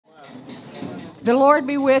The Lord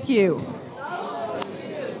be with you.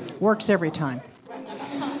 Works every time.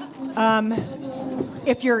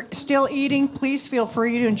 If you're still eating, please feel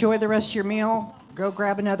free to enjoy the rest of your meal. Go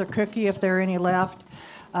grab another cookie if there are any left.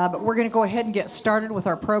 But we're going to go ahead and get started with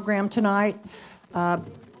our program tonight.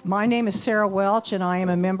 My name is Sarah Welch, and I am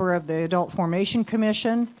a member of the Adult Formation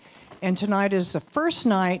Commission. And tonight is the first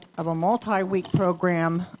night of a multi-week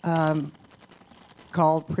program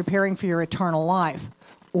called Preparing for Your Eternal Life,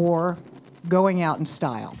 or Going Out in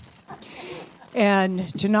Style.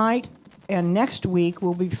 And tonight and next week,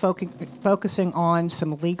 we'll be focusing on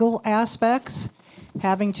some legal aspects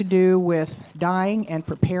having to do with dying and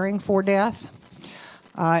preparing for death.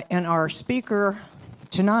 And our speaker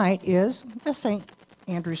tonight is a St.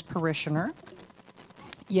 Andrew's parishioner.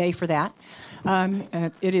 Yay for that.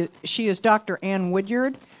 She is Dr. Ann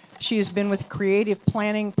Woodyard. She has been with Creative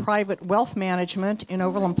Planning Private Wealth Management in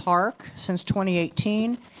Overland Park since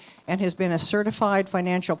 2018 and has been a certified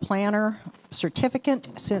financial planner certificate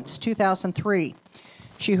since 2003.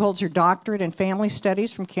 She holds her doctorate in family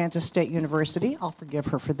studies from Kansas State University. I'll forgive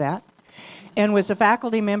her for that. And was a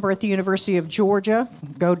faculty member at the University of Georgia,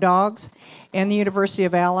 Go Dogs, and the University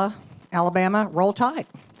of Alabama, Roll Tide,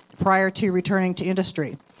 prior to returning to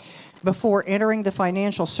industry. Before entering the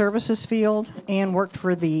financial services field, Ann worked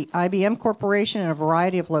for the IBM Corporation in a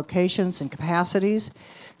variety of locations and capacities.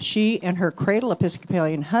 She and her cradle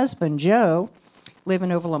Episcopalian husband, Joe, live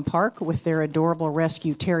in Overland Park with their adorable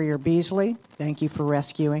rescue terrier, Beasley. Thank you for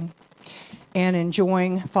rescuing. And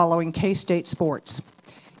enjoying following K-State sports.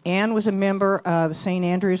 Ann was a member of St.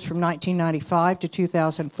 Andrew's from 1995 to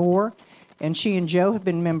 2004. And she and Joe have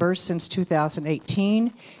been members since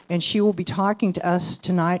 2018, and she will be talking to us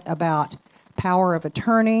tonight about power of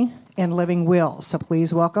attorney and living wills. So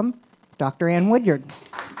please welcome Dr. Ann Woodyard.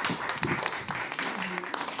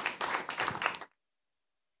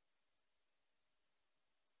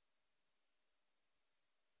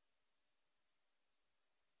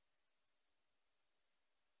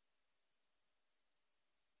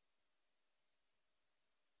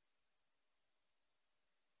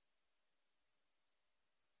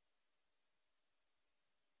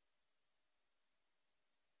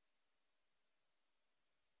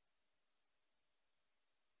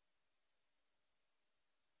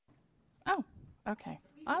 Oh, okay.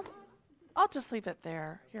 I'll just leave it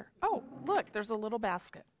there. Here. Oh, look, there's a little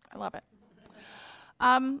basket. I love it.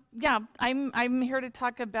 Yeah, I'm here to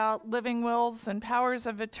talk about living wills and powers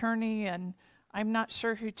of attorney, and I'm not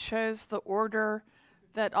sure who chose the order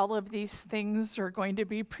that all of these things are going to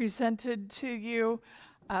be presented to you,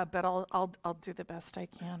 but I'll do the best I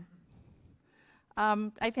can.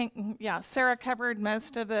 I think, yeah, Sarah covered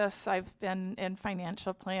most of this. I've been in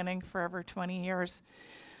financial planning for over 20 years.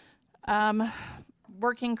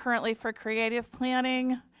 Working currently for Creative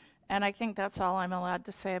Planning, and I think that's all I'm allowed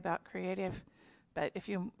to say about Creative. But if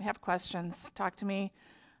you have questions, talk to me.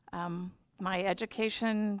 My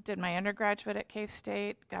education, did my undergraduate at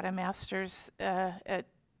K-State, got a master's at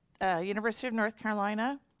University of North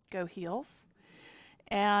Carolina, go Heels,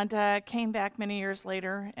 and came back many years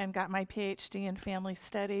later and got my PhD in family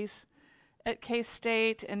studies at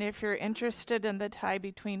K-State. And if you're interested in the tie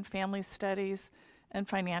between family studies and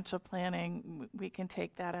financial planning, we can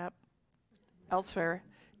take that up elsewhere.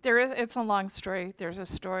 It's a long story. There's a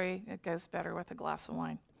story. It goes better with a glass of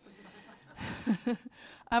wine.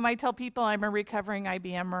 I tell people I'm a recovering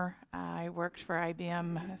IBMer. I worked for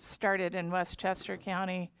IBM, started in Westchester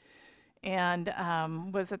County, and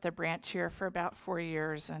was at the branch here for about 4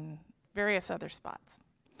 years and various other spots.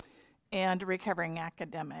 And a recovering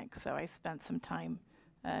academic, so I spent some time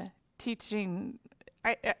teaching.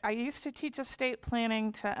 I used to teach estate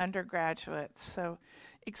planning to undergraduates, so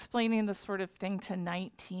explaining the sort of thing to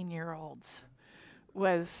 19-year-olds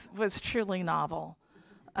was truly novel.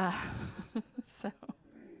 I'll start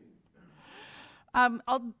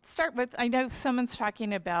with, I know someone's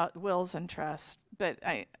talking about wills and trust, but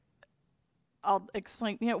I'll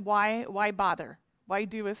explain, why bother? Why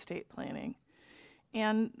do estate planning?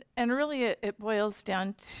 And really it boils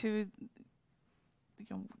down to,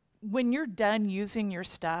 when you're done using your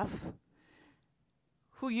stuff,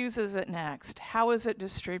 who uses it next? How is it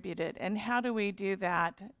distributed? And how do we do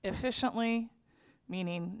that efficiently,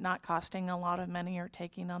 meaning not costing a lot of money or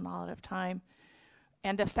taking a lot of time,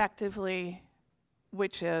 and effectively,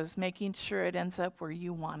 which is making sure it ends up where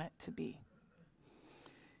you want it to be.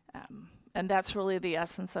 And that's really the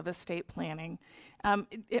essence of estate planning.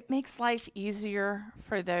 It makes life easier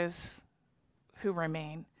for those who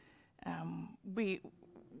remain.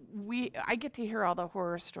 I get to hear all the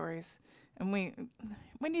horror stories, and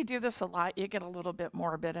when you do this a lot, you get a little bit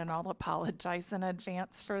morbid, and I'll apologize in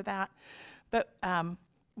advance for that. But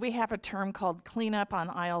we have a term called cleanup on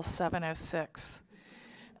aisle 706.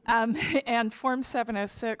 And Form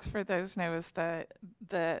 706, for those know, is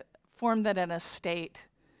the form that an estate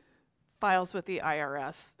files with the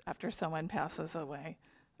IRS after someone passes away.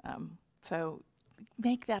 So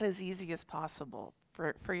make that as easy as possible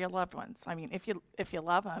for your loved ones. I mean, if you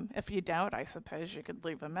love them. If you don't, I suppose you could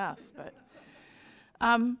leave a mess. But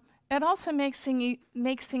it also makes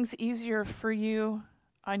things easier for you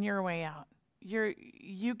on your way out.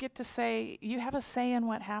 You get to say, you have a say in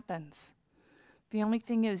what happens. The only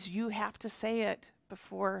thing is you have to say it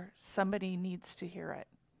before somebody needs to hear it.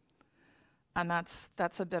 And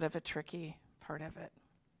that's a bit of a tricky part of it.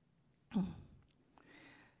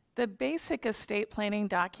 The basic estate planning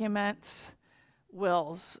documents,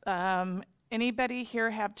 wills. Anybody here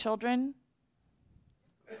have children?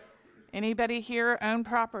 Anybody here own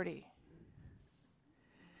property?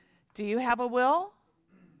 Do you have a will?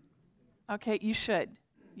 Okay, you should.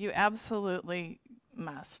 You absolutely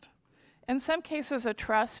must. In some cases, a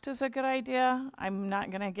trust is a good idea. I'm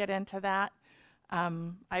not going to get into that.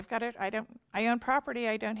 I've got it. I own property.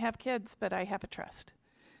 I don't have kids, but I have a trust.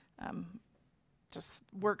 Just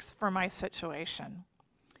works for my situation.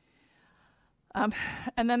 And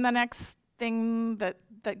then the next thing that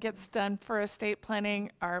gets done for estate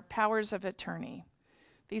planning are powers of attorney.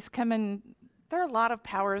 These come in. There are a lot of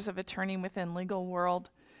powers of attorney within legal world,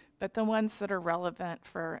 but the ones that are relevant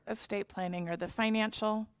for estate planning are the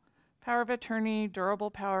financial power of attorney, durable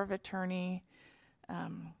power of attorney,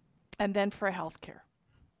 and then for healthcare.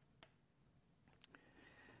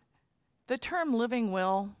 The term living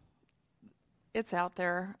will, it's out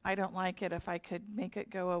there. I don't like it. If I could make it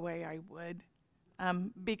go away, I would,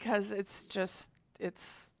 because it's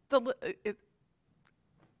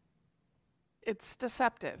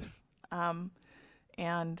deceptive,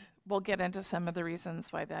 and we'll get into some of the reasons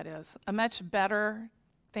why that is. A much better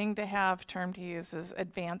thing to have, term to use, is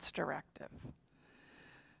advance directive.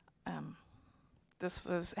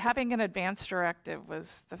 Having an advance directive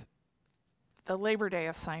was the Labor Day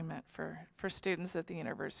assignment for students at the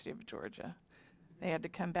University of Georgia. They had to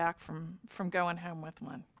come back from going home with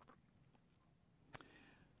one.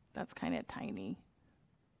 That's kind of tiny.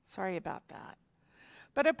 Sorry about that.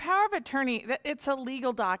 But a power of attorney, it's a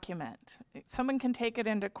legal document. Someone can take it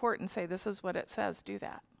into court and say, this is what it says, do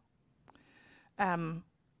that.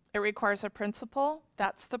 It requires a principal.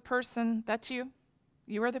 That's the person, that's you.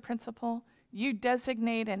 You are the principal. You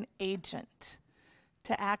designate an agent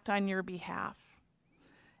to act on your behalf.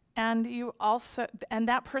 And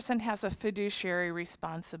that person has a fiduciary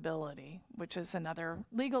responsibility, which is another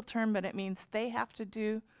legal term, but it means they have to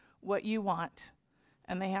do what you want,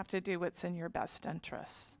 and they have to do what's in your best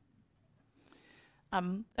interests.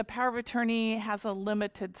 A power of attorney has a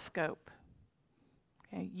limited scope.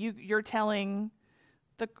 Okay, you're telling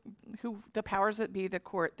the powers that be, the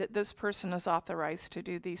court, that this person is authorized to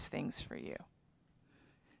do these things for you,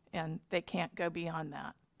 and they can't go beyond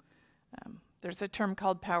that. There's a term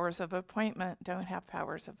called powers of appointment. Don't have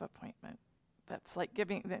powers of appointment. That's like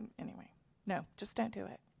giving, anyway, no, just don't do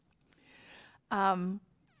it.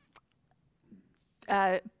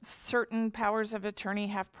 Certain powers of attorney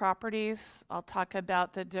have properties. I'll talk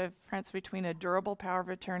about the difference between a durable power of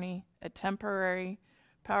attorney, a temporary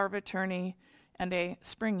power of attorney, and a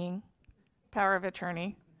springing power of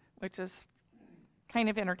attorney, which is kind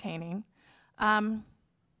of entertaining. And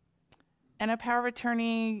a power of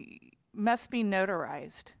attorney must be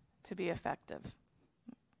notarized to be effective.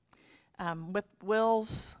 With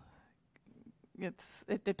wills,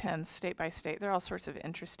 it depends state by state. There are all sorts of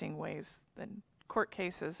interesting ways, and court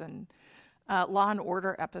cases and law and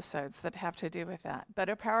order episodes that have to do with that. But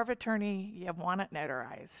a power of attorney, you want it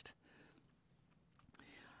notarized.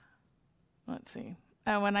 Let's see.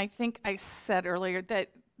 And I think I said earlier that,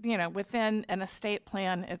 within an estate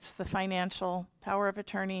plan, it's the financial power of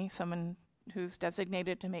attorney, someone who's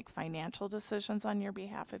designated to make financial decisions on your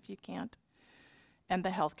behalf if you can't, and the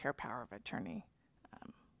healthcare power of attorney.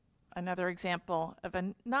 Another example of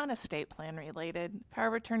a non-estate plan related power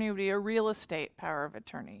of attorney would be a real estate power of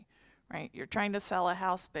attorney, right? You're trying to sell a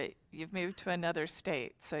house, but you've moved to another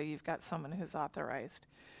state, so you've got someone who's authorized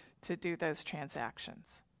to do those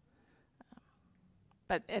transactions.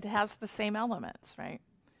 But it has the same elements, right?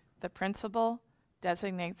 The principal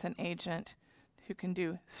designates an agent who can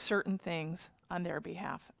do certain things on their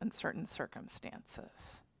behalf in certain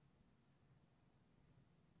circumstances.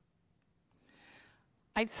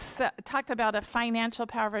 I talked about a financial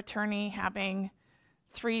power of attorney having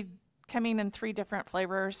coming in three different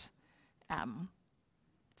flavors.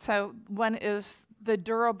 So one is the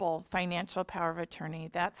durable financial power of attorney.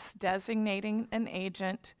 That's designating an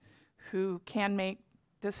agent who can make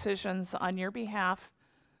decisions on your behalf.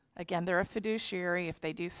 Again, they're a fiduciary. If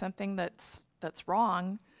they do something that's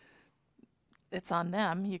wrong, it's on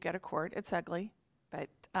them. You go to court. It's ugly, but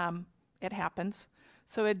it happens.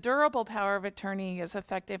 So a durable power of attorney is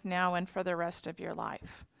effective now and for the rest of your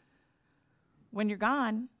life. When you're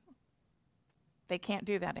gone, they can't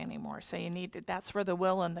do that anymore. So that's where the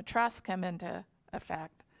will and the trust come into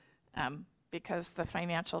effect, because the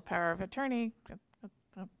financial power of attorney,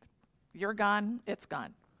 you're gone, it's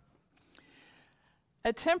gone.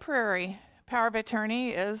 A temporary power of attorney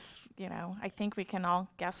is, I think we can all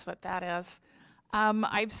guess what that is.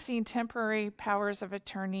 I've seen temporary powers of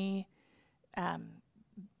attorney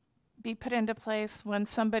be put into place when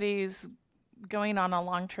somebody's going on a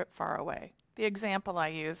long trip far away. The example I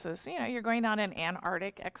use is, you're going on an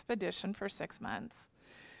Antarctic expedition for 6 months.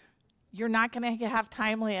 You're not going to have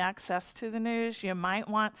timely access to the news. You might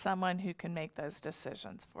want someone who can make those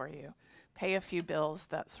decisions for you, pay a few bills,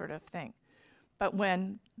 that sort of thing. But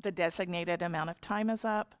when the designated amount of time is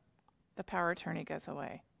up, the power of attorney goes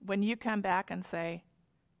away. When you come back and say,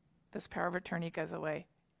 this power of attorney goes away,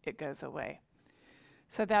 it goes away.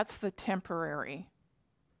 So that's the temporary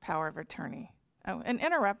power of attorney. Oh, and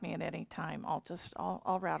interrupt me at any time.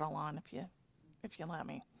 I'll rattle on if you let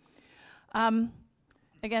me.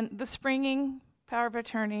 Again, the springing power of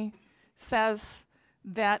attorney says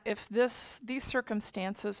that if these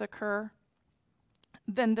circumstances occur,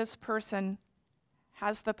 then this person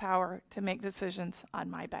has the power to make decisions on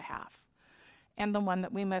my behalf. And the one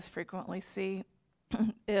that we most frequently see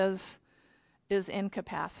is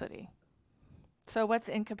incapacity. So what's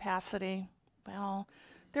incapacity? Well,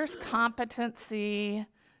 there's competency,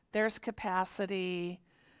 there's capacity,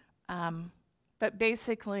 but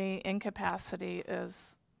basically incapacity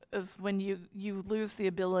is when you lose the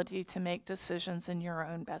ability to make decisions in your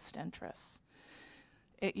own best interests.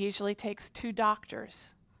 It usually takes 2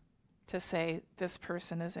 doctors to say this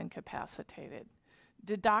person is incapacitated.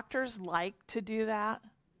 Do doctors like to do that?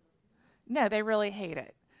 No, they really hate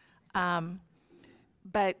it.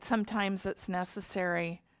 But sometimes it's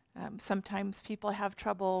necessary. Sometimes people have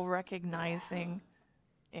trouble recognizing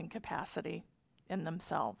incapacity in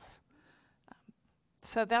themselves.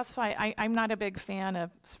 So that's why I'm not a big fan of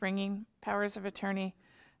springing powers of attorney.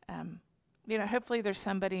 Hopefully there's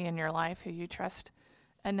somebody in your life who you trust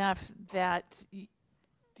enough that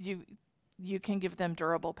you can give them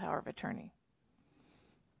durable power of attorney.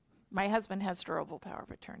 My husband has durable power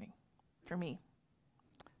of attorney for me.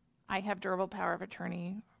 I have durable power of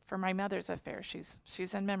attorney for my mother's affairs.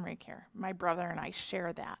 She's in memory care. My brother and I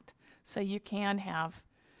share that. So you can have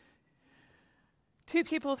 2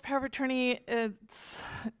 people with power of attorney. It's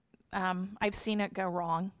I've seen it go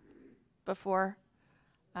wrong before,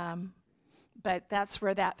 but that's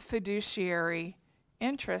where that fiduciary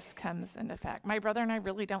interest comes into effect. My brother and I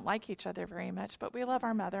really don't like each other very much, but we love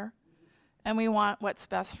our mother, and we want what's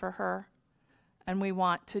best for her, and we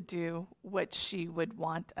want to do what she would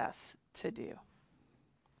want us to do.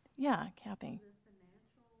 Yeah, Kathy.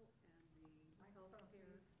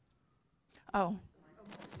 Oh.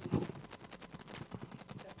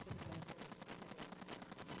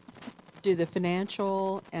 Do the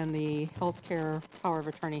financial and the healthcare power of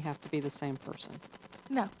attorney have to be the same person?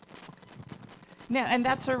 No. No, and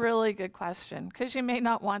that's a really good question, because you may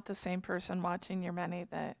not want the same person watching your money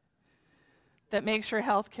that makes your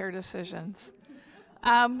healthcare decisions.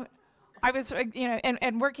 I was,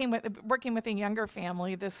 and working with a younger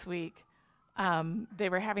family this week. They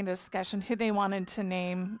were having a discussion who they wanted to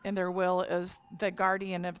name in their will as the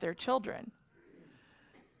guardian of their children,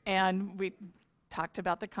 and we talked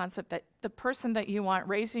about the concept that the person that you want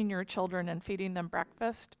raising your children and feeding them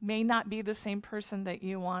breakfast may not be the same person that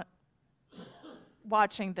you want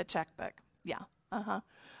watching the checkbook. Yeah,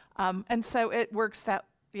 and so it works that,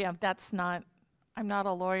 that's not, I'm not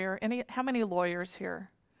a lawyer. How many lawyers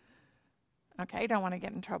here? Okay, I don't want to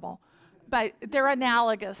get in trouble. But they're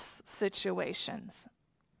analogous situations.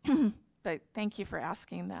 But thank you for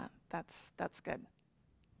asking that. That's good.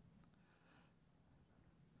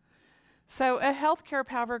 So a healthcare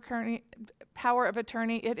power of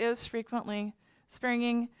attorney, it is frequently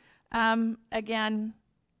springing. Again,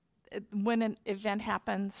 when an event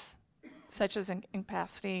happens, such as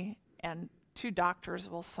incapacity, and 2 doctors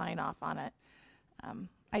will sign off on it.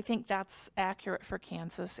 I think that's accurate for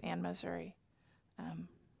Kansas and Missouri.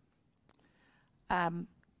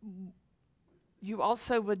 You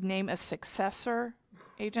also would name a successor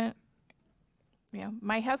agent.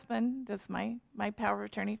 My husband is my power of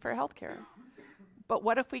attorney for healthcare. But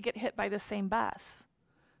what if we get hit by the same bus?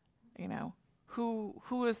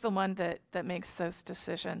 Who is the one that makes those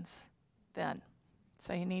decisions then?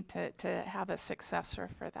 So you need to have a successor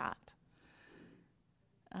for that.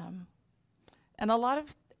 And a lot of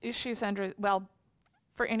issues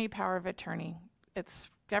for any power of attorney, it's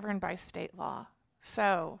governed by state law.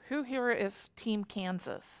 So who here is Team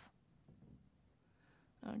Kansas?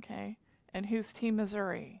 Okay, and who's Team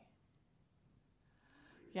Missouri?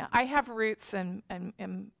 Yeah, I have roots in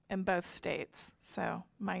both states. So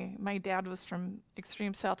my dad was from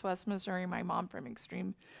extreme southwest Missouri, my mom from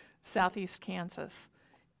extreme southeast Kansas,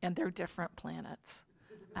 and they're different planets.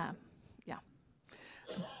 Yeah.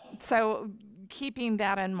 So keeping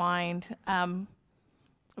that in mind,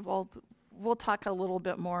 we'll talk a little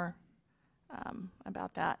bit more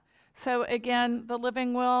about that. So again, the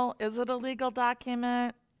living will, is it a legal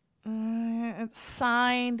document? It's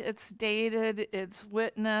signed, it's dated, it's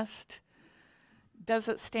witnessed. Does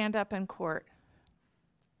it stand up in court?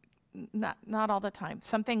 Not all the time.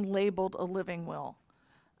 Something labeled a living will.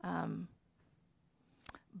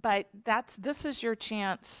 But this is your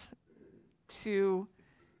chance to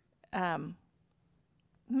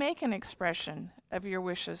make an expression of your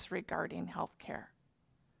wishes regarding health care.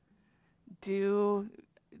 Do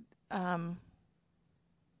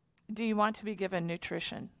you want to be given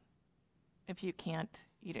nutrition if you can't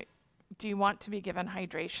eat it? Do you want to be given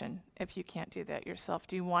hydration if you can't do that yourself?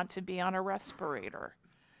 Do you want to be on a respirator?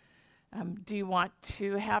 Do you want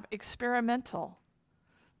to have experimental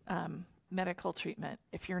medical treatment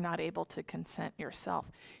if you're not able to consent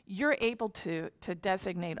yourself? You're able to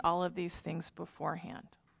designate all of these things beforehand.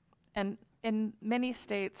 And in many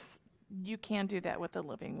states, you can do that with a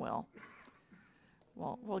living will.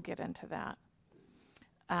 We'll get into that.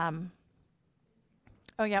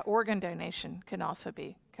 Oh yeah, organ donation can also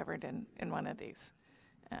be covered in one of these.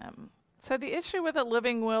 So the issue with a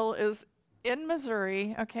living will is in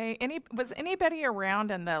Missouri, okay, was anybody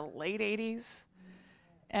around in the late 80s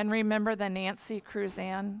and remember the Nancy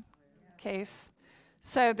Cruzan case?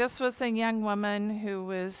 So this was a young woman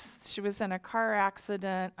she was in a car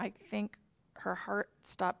accident. I think her heart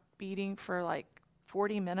stopped beating for like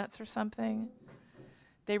 40 minutes or something.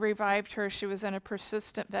 They revived her. She was in a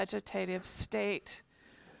persistent vegetative state.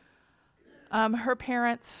 Her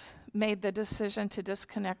parents made the decision to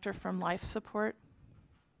disconnect her from life support,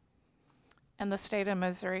 and the state of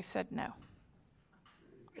Missouri said no.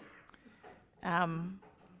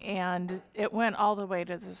 And it went all the way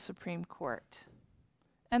to the Supreme Court.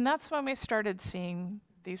 And that's when we started seeing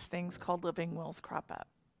these things called living wills crop up.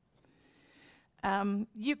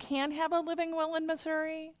 You can have a living will in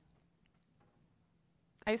Missouri.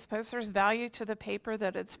 I suppose there's value to the paper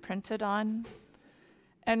that it's printed on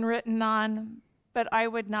and written on, but I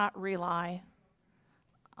would not rely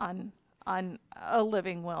on a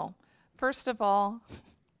living will. First of all,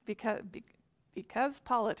 because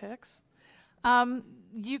politics,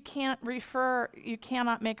 you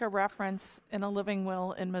cannot make a reference in a living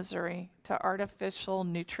will in Missouri to artificial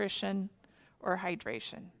nutrition or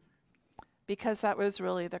hydration, because that was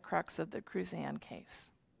really the crux of the Cruzan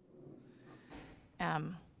case.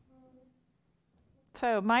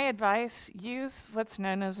 So my advice, use what's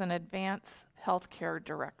known as an advance healthcare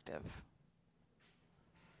directive.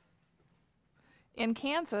 In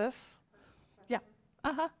Kansas, yeah,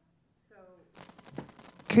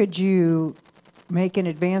 Could you make an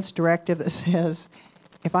advance directive that says,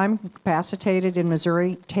 if I'm incapacitated in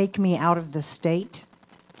Missouri, take me out of the state?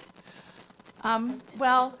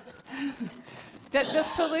 Well, the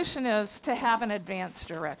solution is to have an advance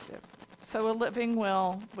directive. So a living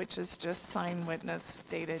will, which is just signed, witness,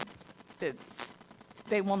 dated,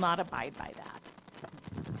 they will not abide by that.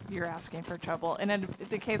 You're asking for trouble. And in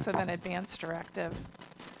the case of an advance directive,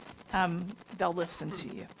 they'll listen to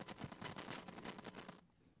you.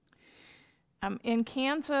 In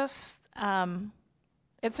Kansas,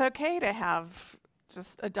 it's okay to have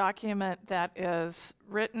just a document that is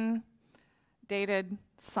written, dated,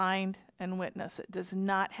 signed, and witnessed. It does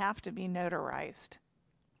not have to be notarized.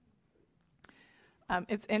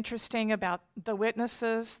 It's interesting about the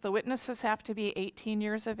witnesses. The witnesses have to be 18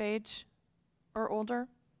 years of age or older.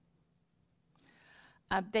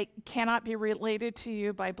 They cannot be related to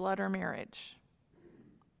you by blood or marriage.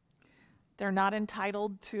 They're not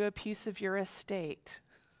entitled to a piece of your estate,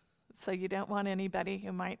 so you don't want anybody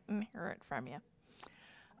who might inherit from you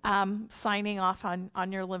signing off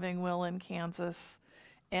on your living will in Kansas.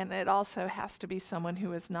 And it also has to be someone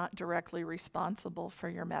who is not directly responsible for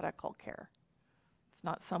your medical care. It's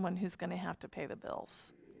not someone who's going to have to pay the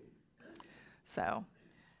bills. So,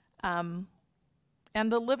 and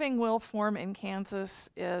the living will form in Kansas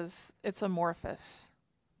it's amorphous.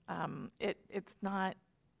 It's not,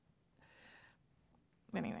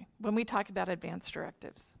 anyway, when we talk about advanced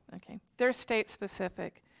directives, okay, they're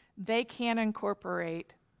state-specific. They can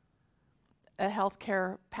incorporate a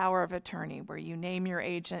healthcare power of attorney where you name your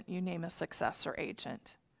agent, you name a successor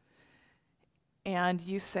agent, and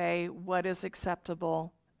you say what is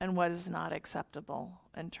acceptable and what is not acceptable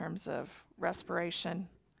in terms of respiration,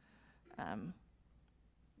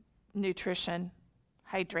 nutrition,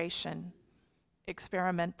 hydration,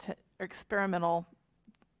 experimental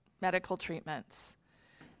medical treatments.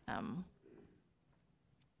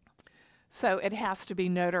 So it has to be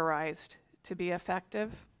notarized to be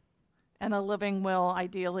effective. And a living will,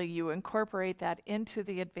 ideally, you incorporate that into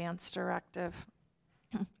the advance directive.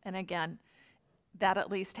 And again, that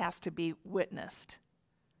at least has to be witnessed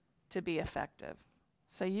to be effective.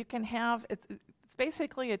 So you can have, it's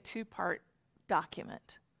basically a two-part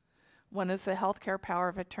document. One is the healthcare power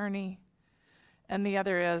of attorney, and the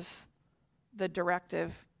other is the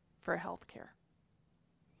directive for healthcare.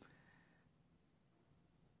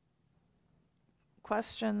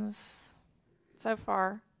 Questions so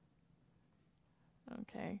far?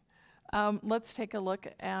 Okay. Let's take a look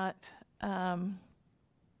at,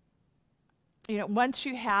 once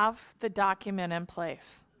you have the document in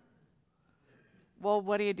place, well,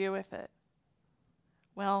 what do you do with it?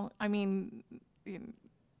 Well, I mean,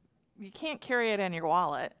 you can't carry it in your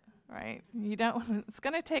wallet, right? You don't, it's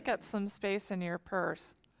going to take up some space in your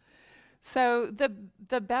purse. So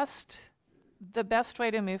the best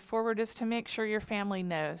way to move forward is to make sure your family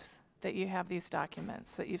knows that you have these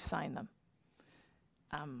documents, that you've signed them,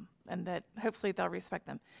 and that hopefully they'll respect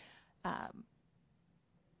them.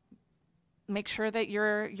 Make sure that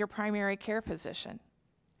your primary care physician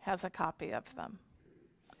has a copy of them.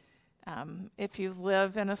 If you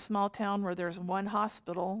live in a small town where there's one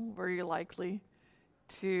hospital where you're likely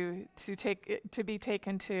to be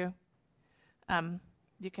taken to,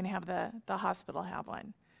 you can have the hospital have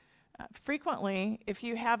one. Frequently, if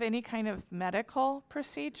you have any kind of medical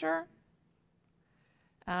procedure,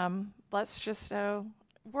 let's just,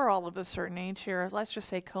 we're all of a certain age here, let's just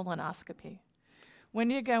say colonoscopy. When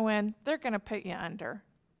you go in, they're going to put you under,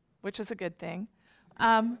 which is a good thing.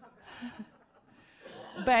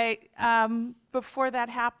 But before that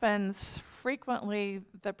happens, frequently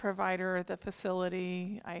the provider, the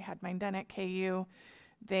facility, I had mine done at KU,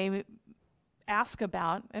 they ask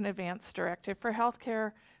about an advance directive for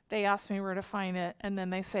healthcare. They ask me where to find it, and then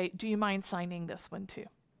they say, do you mind signing this one too?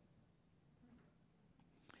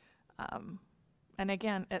 And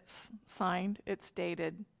again, it's signed, it's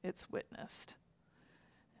dated, it's witnessed.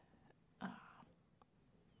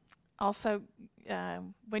 Also,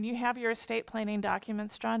 when you have your estate planning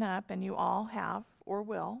documents drawn up, and you all have or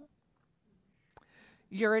will,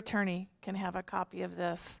 your attorney can have a copy of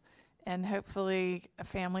this, and hopefully a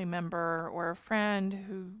family member or a friend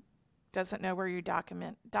who doesn't know where your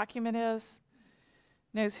document is,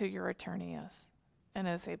 knows who your attorney is, and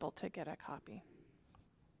is able to get a copy.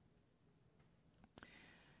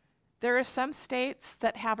 There are some states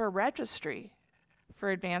that have a registry for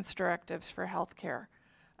advance directives for healthcare.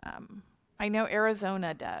 I know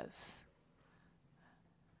Arizona does.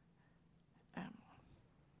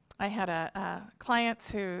 I had a client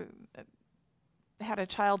who had a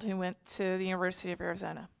child who went to the University of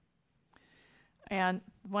Arizona. And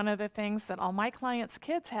one of the things that all my clients'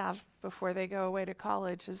 kids have before they go away to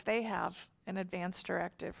college is they have an advance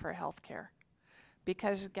directive for healthcare.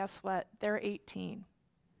 Because guess what? They're 18.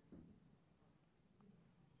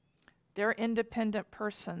 They're independent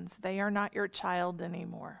persons. They are not your child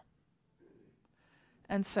anymore.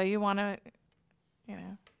 And so you want to,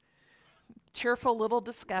 cheerful little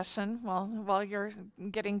discussion while you're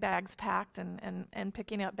getting bags packed and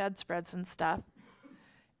picking up bedspreads and stuff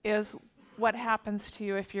is what happens to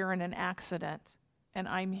you if you're in an accident and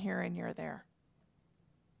I'm here and you're there.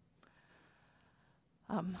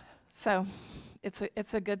 So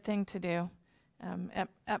it's a good thing to do.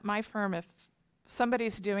 At my firm, if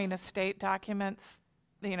somebody's doing estate documents,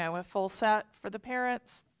 a full set for the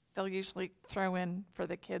parents, they'll usually throw in for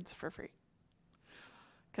the kids for free.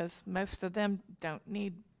 Because most of them don't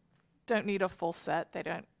need a full set. They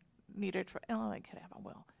don't need they could have a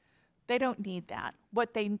will. They don't need that.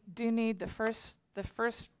 What they do need, the first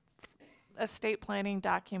estate planning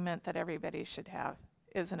document that everybody should have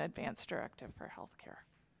is an advance directive for healthcare.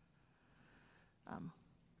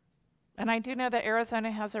 And I do know that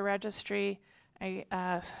Arizona has a registry. A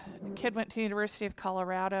kid went to the University of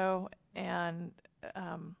Colorado, and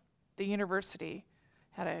the university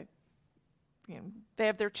had they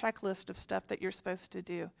have their checklist of stuff that you're supposed to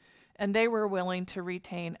do, and they were willing to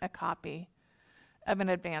retain a copy of an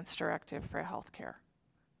advance directive for healthcare,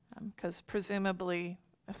 because presumably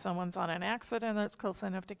If someone's on an accident that's close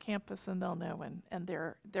enough to campus, and they'll know, and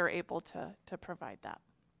they're able to provide that.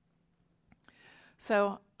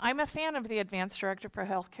 So I'm a fan of the Advanced Directive for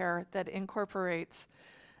Healthcare that incorporates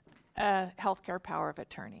a healthcare power of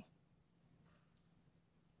attorney.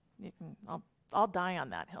 I'll die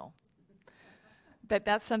on that hill. But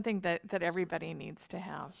that's something that everybody needs to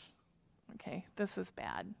have. Okay, this is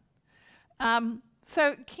bad.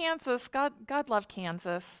 So Kansas, God love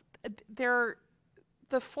Kansas.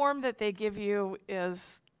 The form that they give you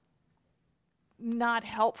is not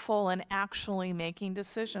helpful in actually making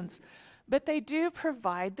decisions, but they do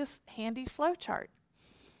provide this handy flow chart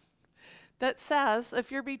that says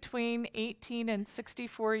if you're between 18 and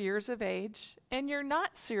 64 years of age and you're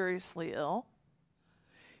not seriously ill,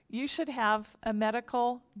 you should have a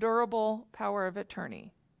medical durable power of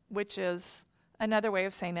attorney, which is another way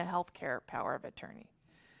of saying a healthcare power of attorney.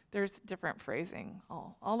 There's different phrasing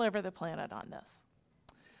all over the planet on this.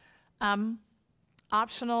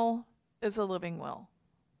 Optional is a living will,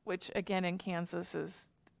 which again in Kansas is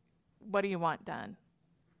what do you want done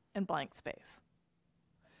in blank space.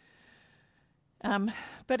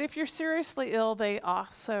 But if you're seriously ill, they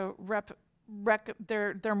also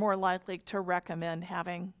they're more likely to recommend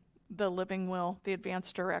having the living will, the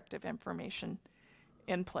advanced directive information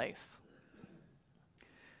in place.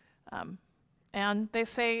 And they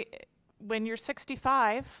say when you're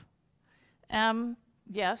 65,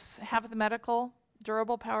 yes, have the medical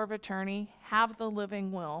durable power of attorney, have the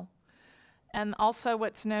living will, and also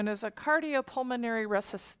what's known as a cardiopulmonary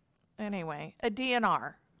a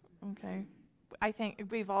DNR, okay? I think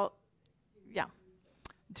we've all, yeah.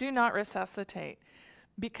 Do not resuscitate,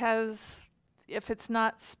 because if it's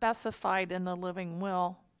not specified in the living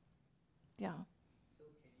will, yeah.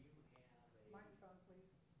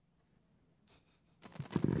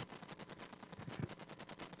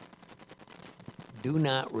 Do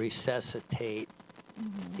not resuscitate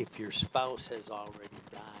if your spouse has already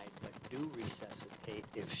died, but do resuscitate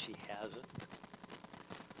if she hasn't.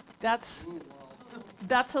 That's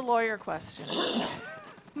a lawyer question.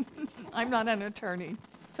 I'm not an attorney,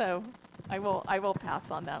 so I will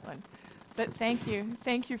pass on that one. But thank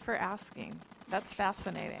you for asking. That's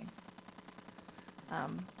fascinating.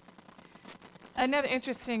 Another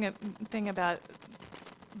interesting thing about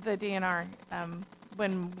the DNR,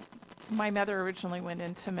 when my mother originally went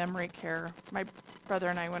into memory care, my brother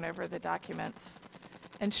and I went over the documents,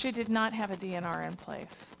 and she did not have a DNR in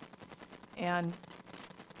place. And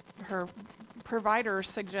her provider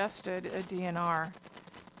suggested a DNR,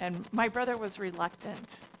 and my brother was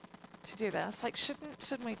reluctant to do that. It's like,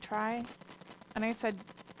 shouldn't we try? And I said,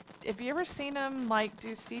 have you ever seen him like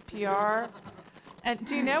do CPR? And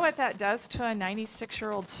do you know what that does to a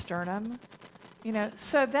 96-year-old sternum? You know,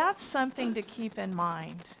 so that's something to keep in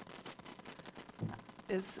mind.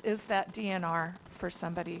 Is that DNR for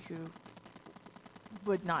somebody who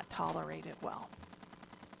would not tolerate it well.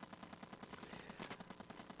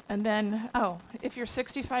 And then, if you're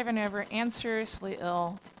 65 and over and seriously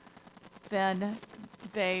ill, then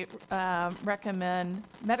they recommend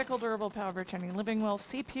medical durable power of attorney, living will,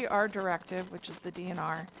 CPR directive, which is the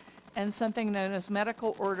DNR, and something known as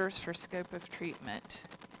medical orders for scope of treatment.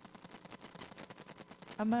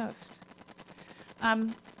 A most.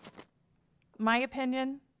 My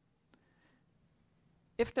opinion,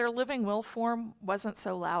 if their living will form wasn't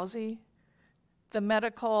so lousy, the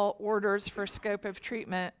medical orders for scope of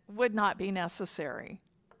treatment would not be necessary.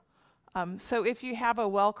 So if you have a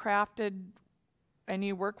well-crafted, and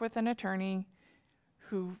you work with an attorney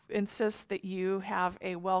who insists that you have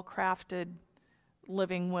a well-crafted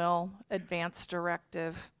living will, advanced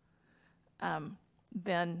directive,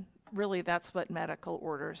 then really that's what medical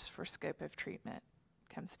orders for scope of treatment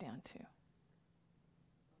comes down to.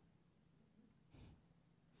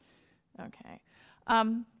 Okay.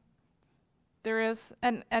 There is,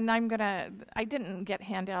 and I didn't get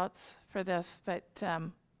handouts for this, but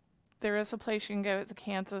there is a place you can go. It's the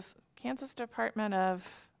Kansas Department of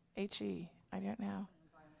HE, I don't know.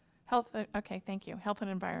 Health, okay, thank you. Health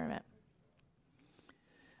and Environment.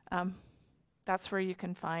 That's where you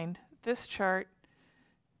can find this chart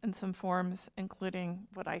and some forms, including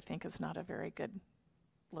what I think is not a very good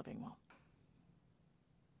living will.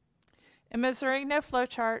 In Missouri, no flow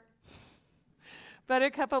chart. But a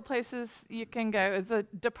couple places you can go is a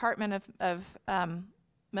Department of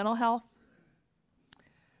Mental Health.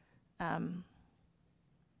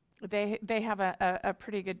 They have a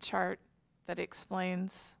pretty good chart that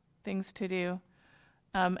explains things to do.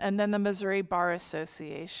 And then the Missouri Bar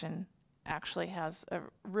Association actually has a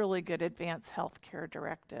really good advanced health care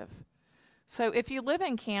directive. So if you live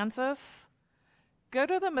in Kansas go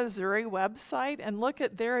to the Missouri website and look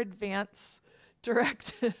at their advance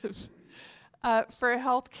directive for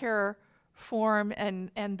healthcare form,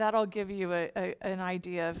 and that'll give you an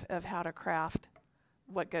idea of how to craft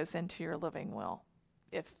what goes into your living will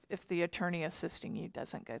if the attorney assisting you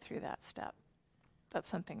doesn't go through that step. That's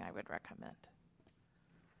something I would recommend.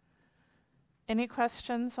 Any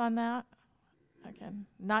questions on that? Again,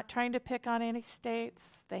 not trying to pick on any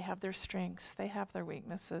states. They have their strengths, they have their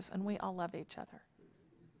weaknesses, and we all love each other.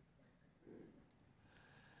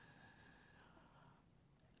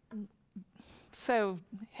 So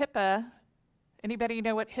HIPAA, anybody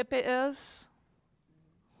know what HIPAA is?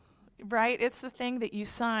 Right? It's the thing that you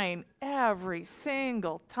sign every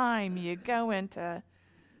single time you go in to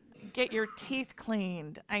get your teeth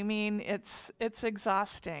cleaned. I mean, it's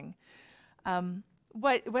exhausting.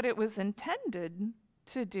 What it was intended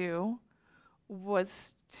to do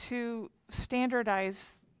was to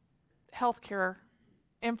standardize healthcare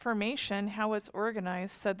information, how it's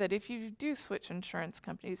organized, so that if you do switch insurance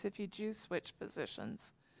companies, if you do switch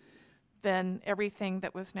physicians, then everything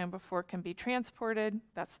that was known before can be transported.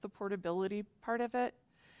 That's the portability part of it.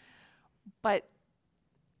 But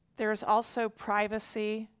there's also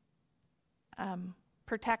privacy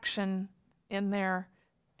protection in there,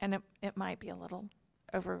 and it might be a little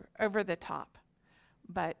over the top.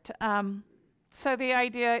 But so the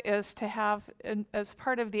idea is to have, as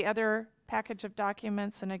part of the other package of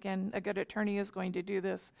documents, and again, a good attorney is going to do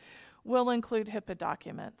this, will include HIPAA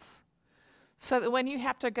documents. So that when you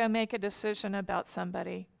have to go make a decision about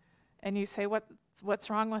somebody and you say, what's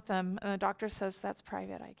wrong with them? And the doctor says, that's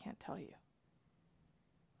private, I can't tell you.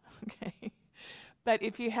 Okay. But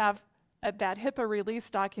if you have that HIPAA release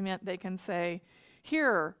document, they can say,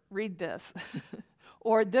 here, read this.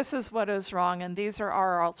 Or this is what is wrong, and these are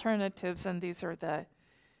our alternatives, and these are the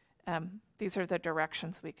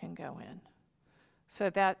directions we can go in.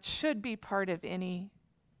 So that should be part of any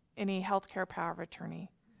healthcare power of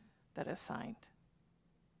attorney that is signed.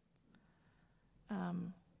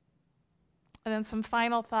 And then some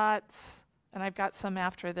final thoughts, and I've got some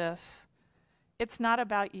after this. It's not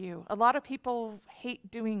about you. A lot of people hate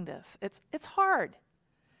doing this. It's hard.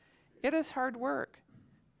 It is hard work.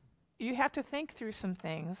 You have to think through some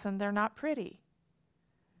things, and they're not pretty.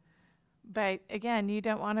 But again, you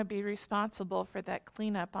don't want to be responsible for that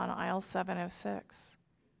cleanup on aisle 706,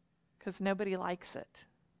 because nobody likes it.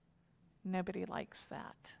 Nobody likes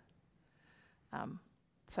that.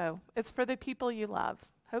 So it's for the people you love.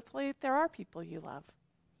 Hopefully there are people you love.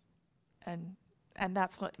 And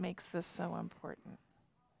that's what makes this so important.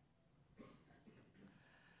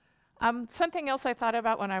 Something else I thought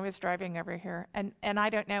about when I was driving over here, and I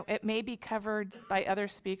don't know, it may be covered by other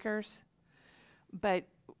speakers, but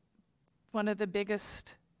one of the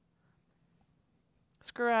biggest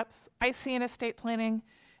screw-ups I see in estate planning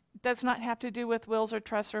does not have to do with wills or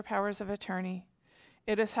trusts or powers of attorney.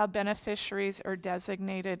 It is how beneficiaries are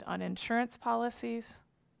designated on insurance policies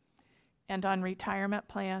and on retirement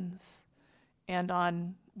plans and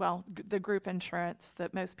on, well, the group insurance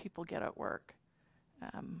that most people get at work.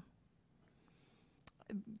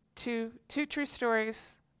 Two true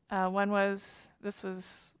stories. One was, this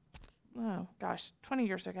was, oh gosh, 20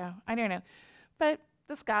 years ago. I don't know. But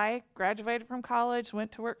this guy graduated from college,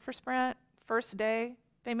 went to work for Sprint. First day,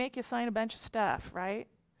 they make you sign a bunch of stuff, right?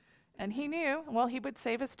 And he knew, well, he would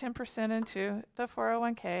save his 10% into the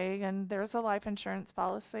 401k, and there's a life insurance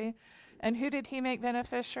policy. And who did he make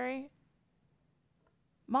beneficiary?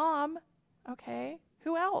 Mom. Okay.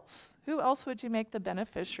 Who else? Who else would you make the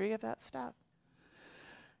beneficiary of that stuff?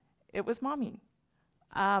 It was Mommy.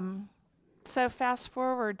 So fast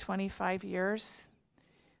forward 25 years.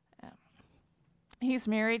 He's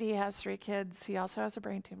married, he has 3 kids, he also has a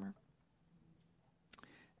brain tumor,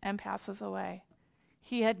 and passes away.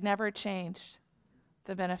 He had never changed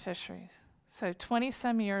the beneficiaries. So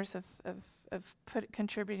 20-some years of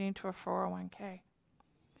contributing to a 401k.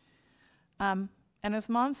 And his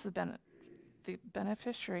mom's the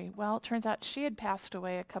beneficiary. Well, it turns out she had passed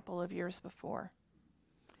away a couple of years before.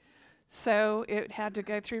 So it had to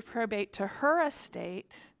go through probate to her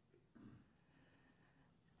estate,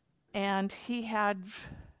 and he had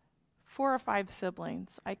 4 or 5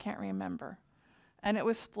 siblings, I can't remember. And it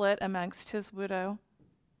was split amongst his widow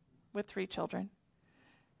with 3 children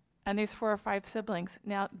and these 4 or 5 siblings.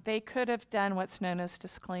 Now, they could have done what's known as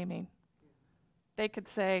disclaiming. They could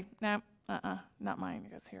say, no, not mine,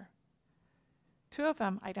 it goes here. 2 of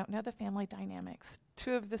them, I don't know the family dynamics.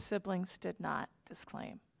 2 of the siblings did not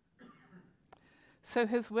disclaim. So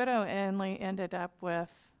his widow only ended up with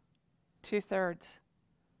 2/3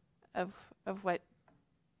 of what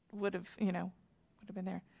would have been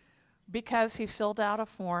there. because he filled out a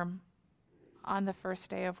form on the first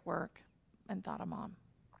day of work and thought of mom.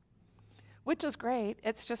 Which is great.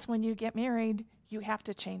 It's just when you get married, you have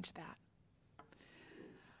to change that.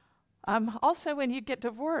 Also, when you get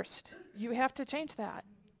divorced, you have to change that.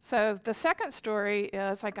 So the second story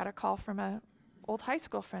is I got a call from an old high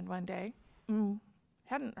school friend one day.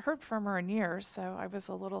 Hadn't heard from her in years, so I was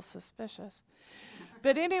a little suspicious.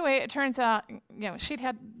 But anyway, it turns out,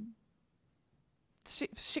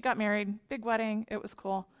 she got married, big wedding, it was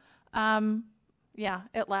cool.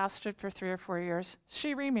 It lasted for 3 or 4 years.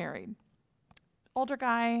 She remarried. Older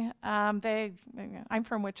guy, I'm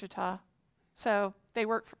from Wichita, so he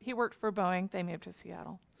worked for Boeing, they moved to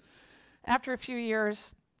Seattle. After a few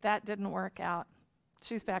years, that didn't work out.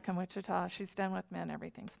 She's back in Wichita, she's done with men,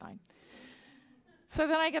 everything's fine. So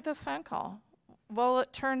then I get this phone call. Well,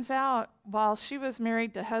 it turns out while she was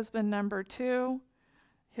married to husband number 2,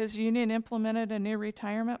 his union implemented a new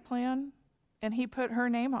retirement plan, and he put her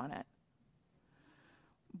name on it.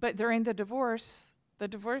 But during the divorce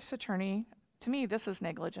attorney, to me, this is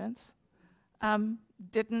negligence,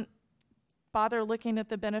 didn't bother looking at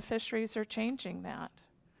the beneficiaries or changing that.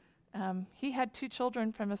 He had 2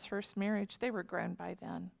 children from his first marriage. They were grown by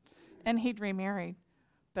then, and he'd remarried,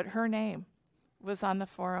 but her name was on the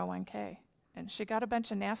 401k. And she got a bunch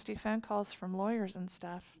of nasty phone calls from lawyers and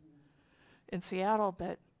stuff in Seattle,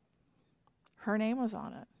 but her name was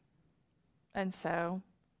on it.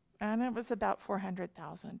 And it was about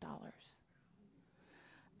 $400,000.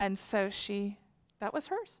 And so that was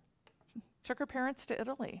hers. Took her parents to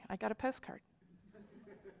Italy. I got a postcard.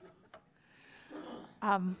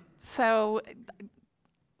 So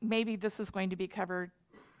maybe this is going to be covered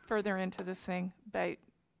further into this thing, but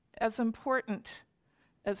as important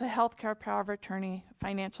as a healthcare power of attorney,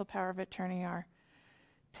 financial power of attorney are,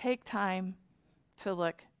 take time to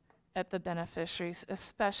look at the beneficiaries,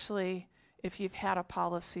 especially if you've had a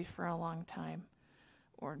policy for a long time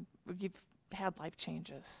or you've had life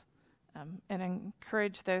changes. And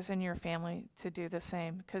encourage those in your family to do the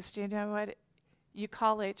same. Because do you know what? You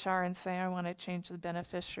call HR and say, I want to change the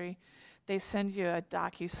beneficiary. They send you a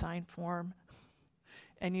DocuSign form,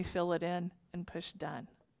 and you fill it in and push done.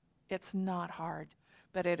 It's not hard,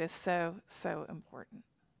 but it is so, so important.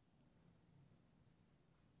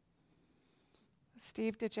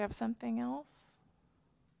 Steve, did you have something else?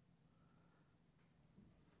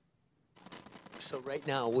 So right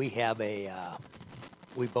now we have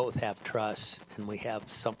we both have trusts, and we have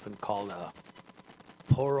something called a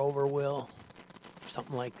pour-over will,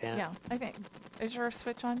 something like that. Yeah, I think. Is your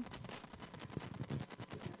switch on?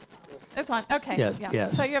 It's on. Okay. Yeah.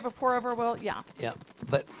 So you have a pour-over will? Yeah. Yeah.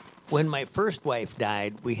 But when my first wife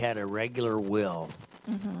died, we had a regular will,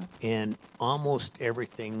 and almost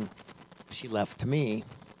everything she left to me,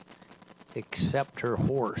 except her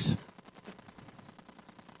horse.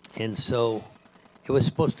 And so it was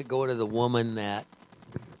supposed to go to the woman that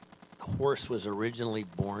the horse was originally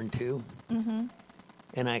born to.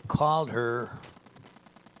 And I called her,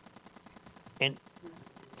 and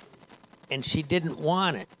she didn't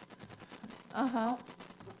want it.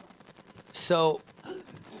 So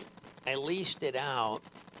I leased it out,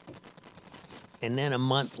 and then a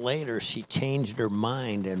month later she changed her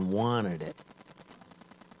mind and wanted it.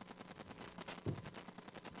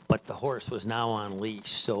 But the horse was now on leash,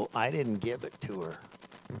 so I didn't give it to her.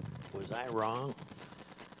 Was I wrong?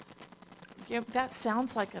 That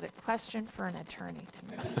sounds like a question for an attorney to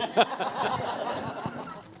me.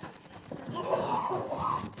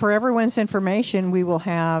 For everyone's information, we will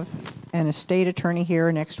have an estate attorney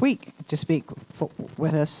here next week to speak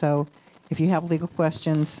with us. So if you have legal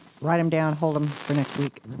questions, write them down, hold them for next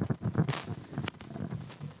week.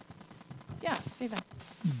 Yeah, Stephen.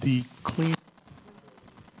 The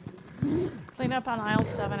Clean up on aisle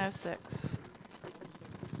 706.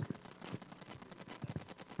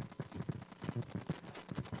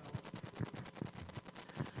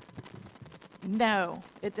 No,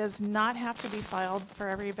 it does not have to be filed for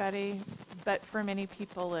everybody, but for many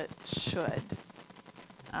people it should.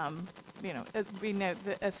 We know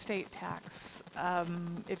the estate tax.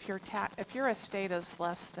 If your estate is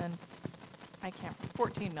less than,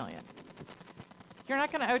 14 million, you're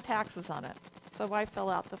not going to owe taxes on it. So why fill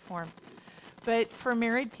out the form? But for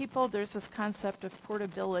married people, there's this concept of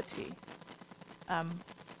portability,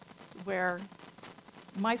 where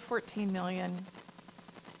my 14 million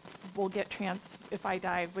will get if I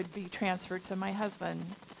die, would be transferred to my husband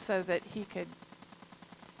so that he could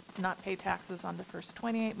not pay taxes on the first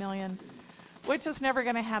 28 million, which is never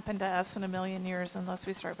going to happen to us in a million years unless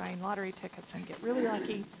we start buying lottery tickets and get really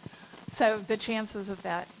lucky. So the chances of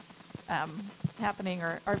that happening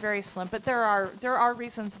are very slim, but there are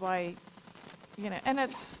reasons why, and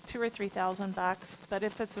it's $2,000 or $3,000. But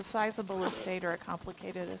if it's a sizable estate or a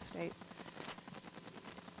complicated estate,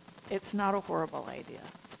 it's not a horrible idea.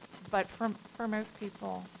 But for most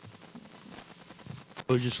people,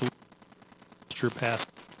 So just your past.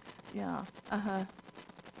 yeah,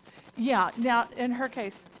 yeah. Now in her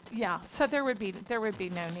case, yeah. So there would be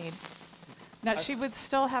no need. Now she would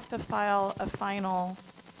still have to file a final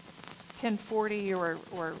 1040 or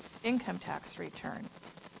income tax return.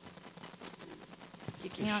 You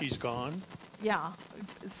If can't. she's gone, Yeah.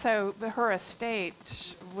 So her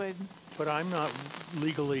estate would. but I'm not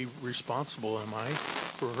legally responsible, am I,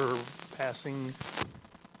 for her passing?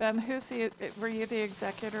 Were you the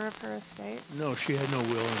executor of her estate? No, she had no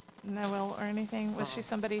will. No will or anything? Was she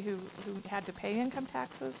somebody who had to pay income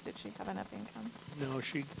taxes? Did she have enough income? No,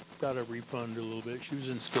 she got a refund a little bit. She was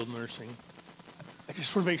in skilled nursing. I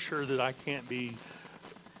just want to make sure that I can't be.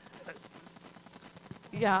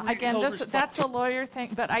 Yeah, again, held that's a lawyer thing,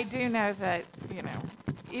 but I do know that,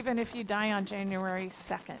 even if you die on January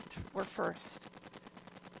 2nd or 1st,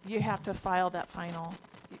 you have to file that final.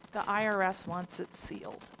 The IRS wants it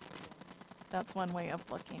sealed. That's one way of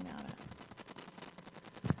looking at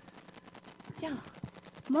it. Yeah.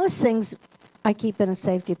 Most things I keep in a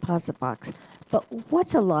safe deposit box, but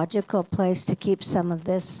what's a logical place to keep some of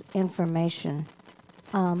this information?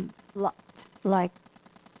 Like,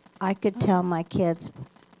 I could tell my kids,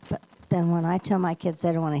 but then when I tell my kids,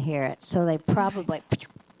 they don't want to hear it. So they probably,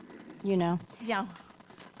 Yeah.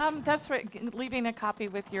 That's right. Leaving a copy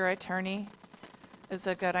with your attorney is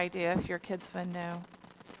a good idea if your kids would know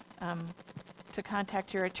to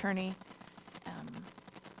contact your attorney.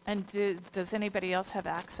 And does anybody else have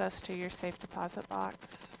access to your safe deposit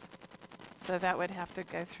box? So that would have to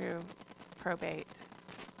go through probate.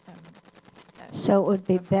 so it would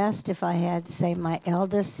be best if I had, say, my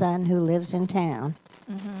eldest son who lives in town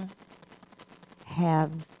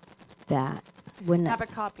have that. Wouldn't Have a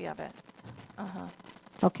it? copy of it.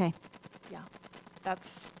 Okay. Yeah.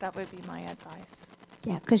 That would be my advice.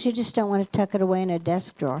 Yeah, because you just don't want to tuck it away in a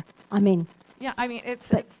desk drawer. I mean, Yeah, I mean,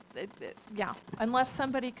 But- yeah, unless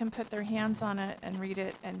somebody can put their hands on it and read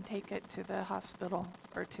it and take it to the hospital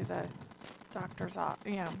or to the doctor's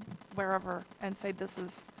office, wherever, and say,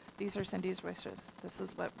 these are Cindy's wishes. This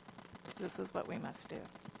is what we must do.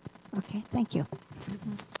 okay, thank you.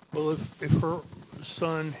 Well, if her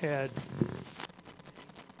son had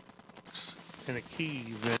and a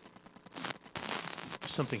key, then if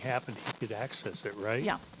something happened, he could access it, right?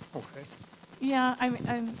 Yeah, Okay. yeah, I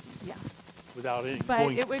mean, yeah. Without any But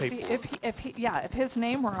going it would be, paperwork. if his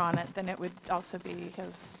name were on it, then it would also be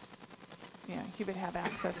his, he would have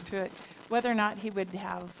access to it. Whether or not he would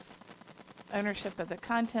have ownership of the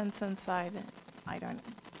contents inside, I don't,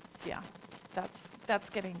 yeah, that's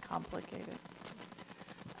getting complicated.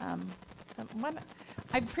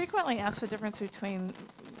 I frequently ask the difference between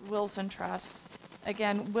wills and trusts.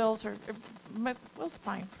 Again, wills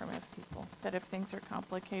fine for most people, but if things are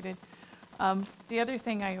complicated. The other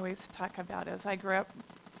thing I always talk about is I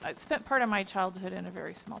spent part of my childhood in a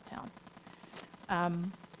very small town.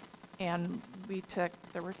 And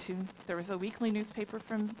there was a weekly newspaper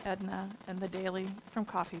from Edna and the daily from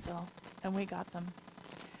Coffeyville, and we got them.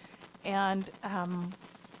 And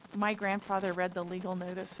my grandfather read the legal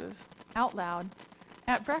notices out loud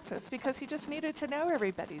at breakfast because he just needed to know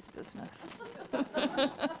everybody's business.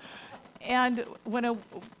 And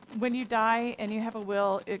when you die and you have a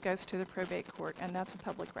will, it goes to the probate court, and that's a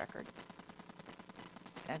public record.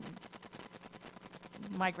 And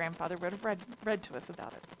my grandfather would have read to us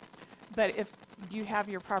about it. But if you have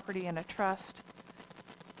your property in a trust,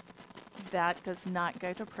 that does not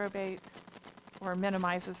go to probate or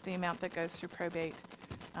minimizes the amount that goes through probate.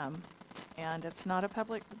 And it's not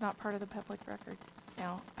part of the public record.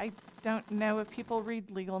 Now, I don't know if people read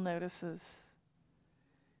legal notices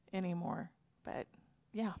anymore, but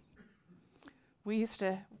yeah, we used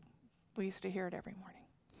to hear it every morning.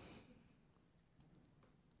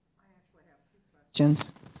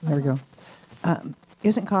 Questions? There we go.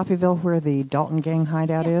 Isn't Coffeyville where the Dalton gang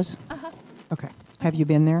hideout Yeah. is? Okay. Have you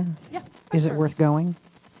been there? Yeah. Is it worth going?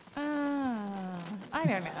 I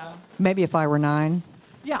don't know. Maybe if I were 9.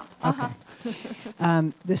 Yeah.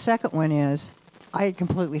 The second one is, I had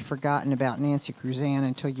completely forgotten about Nancy Cruzan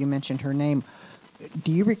until you mentioned her name.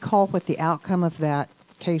 Do you recall what the outcome of that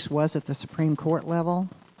case was at the Supreme Court level?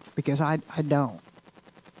 Because I don't.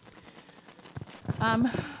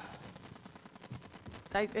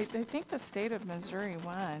 I think the state of Missouri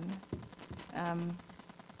won,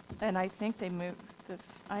 and I think they moved.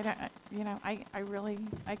 I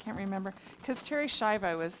can't remember because Terry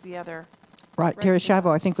Schiavo was the other Right, Terry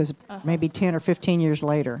Schiavo, I think, was maybe 10 or 15 years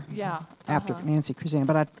later Yeah. after Nancy Cruzan,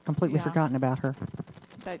 but I'd completely Yeah. forgotten about her.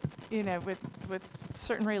 But, you know, with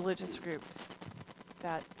certain religious groups,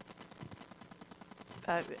 that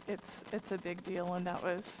it's a big deal, and that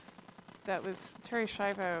was Terry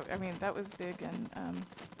Schiavo. I mean, that was big in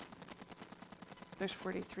Bush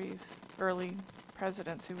 43's early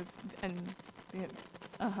presidency.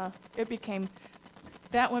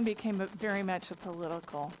 That one became very much a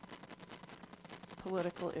political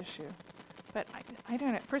issue. But I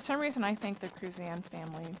don't know. For some reason, I think the Cruzan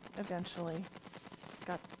family eventually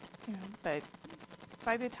got, but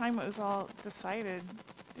by the time it was all decided,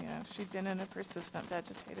 she'd been in a persistent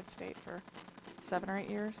vegetative state for 7 or 8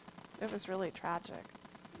 years. It was really tragic.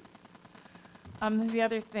 The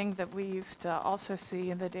other thing that we used to also see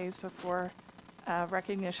in the days before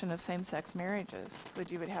recognition of same-sex marriages,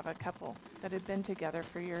 you would have a couple that had been together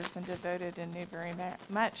for years and devoted and knew very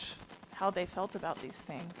much how they felt about these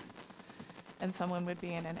things. And someone would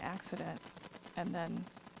be in an accident, and then,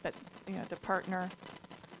 but the partner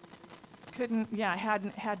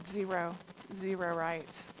had zero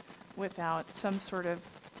rights without some sort of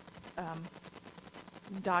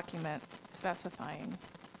document specifying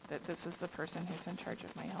that this is the person who's in charge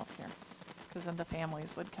of my health care. Because then the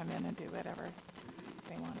families would come in and do whatever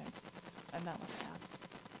they wanted. And that was sad.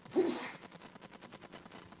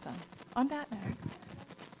 So, on that note,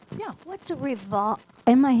 yeah. What's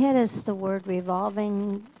in my head is the word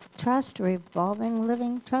revolving trust, revolving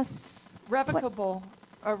living trust? A revocable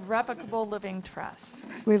living trust.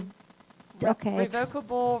 Okay.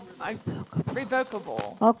 Revocable.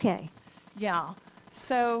 Okay. Yeah.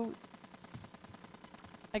 So,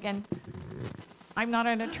 again, I'm not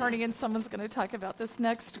an attorney, and someone's going to talk about this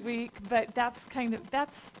next week, but that's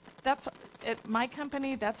at my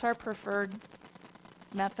company, that's our preferred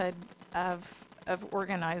method of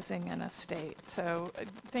organizing an estate. So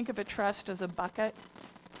think of a trust as a bucket,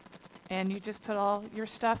 and you just put all your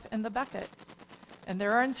stuff in the bucket. And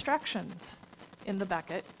there are instructions in the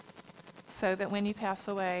bucket so that when you pass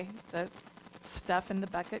away, the stuff in the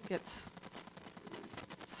bucket gets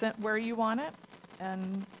sent where you want it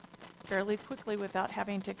and fairly quickly without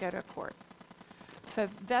having to go to court. So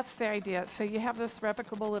that's the idea. So you have this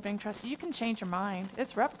revocable living trust. You can change your mind.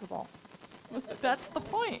 It's revocable. That's the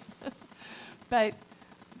point. But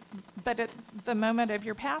at the moment of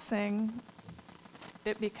your passing,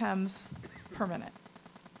 it becomes permanent,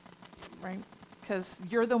 right? Because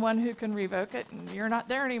you're the one who can revoke it, and you're not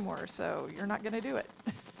there anymore, so you're not going to do it.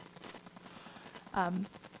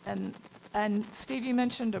 And Steve, you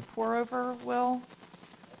mentioned a pour-over will.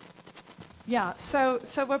 Yeah, so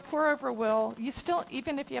a pour-over will, you still,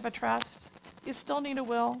 even if you have a trust, you still need a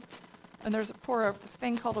will. And there's a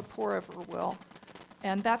thing called a pour-over will.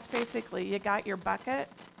 And that's basically, you got your bucket,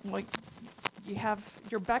 like you have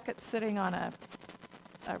your bucket sitting on a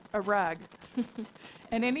rug.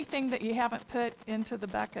 And anything that you haven't put into the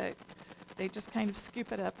bucket, they just kind of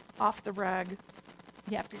scoop it up off the rug.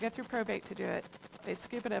 You have to go through probate to do it. They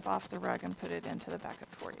scoop it up off the rug and put it into the bucket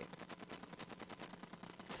for you.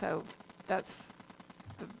 So that's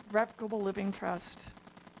the revocable living trust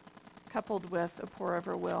coupled with a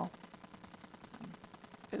pour-over will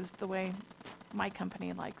is the way my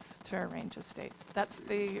company likes to arrange estates. That's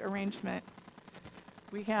the arrangement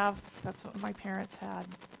we have. That's what my parents had.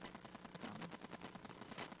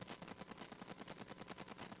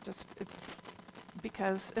 Just it's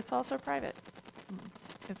because it's also private.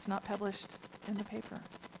 It's not published in the paper.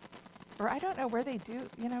 Or I don't know where they do.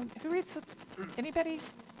 Who reads anybody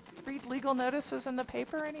read legal notices in the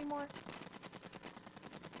paper anymore?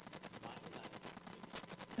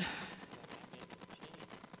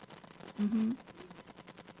 Mm-hmm.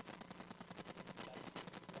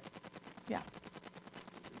 Yeah.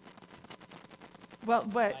 Well,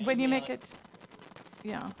 when you make it,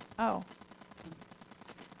 yeah. Oh.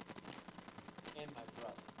 And my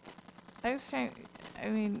brother. I was trying. I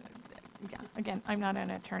mean, yeah. Again, I'm not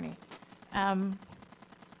an attorney. I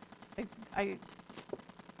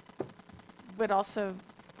would also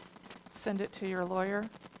send it to your lawyer,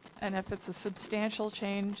 and if it's a substantial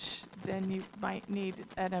change, then you might need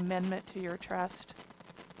an amendment to your trust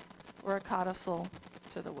or a codicil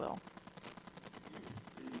to the will.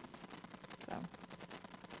 So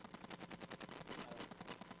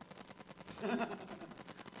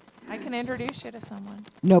I can introduce you to someone.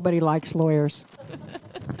 Nobody likes lawyers.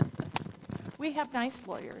 We have nice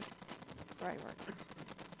lawyers where I work.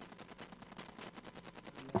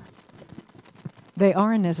 They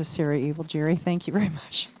are a necessary evil, Jerry. Thank you very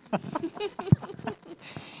much.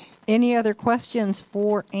 Any other questions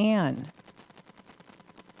for Anne?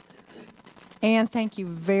 Anne, thank you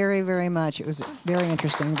very, very much. It was very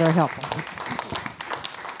interesting, very helpful.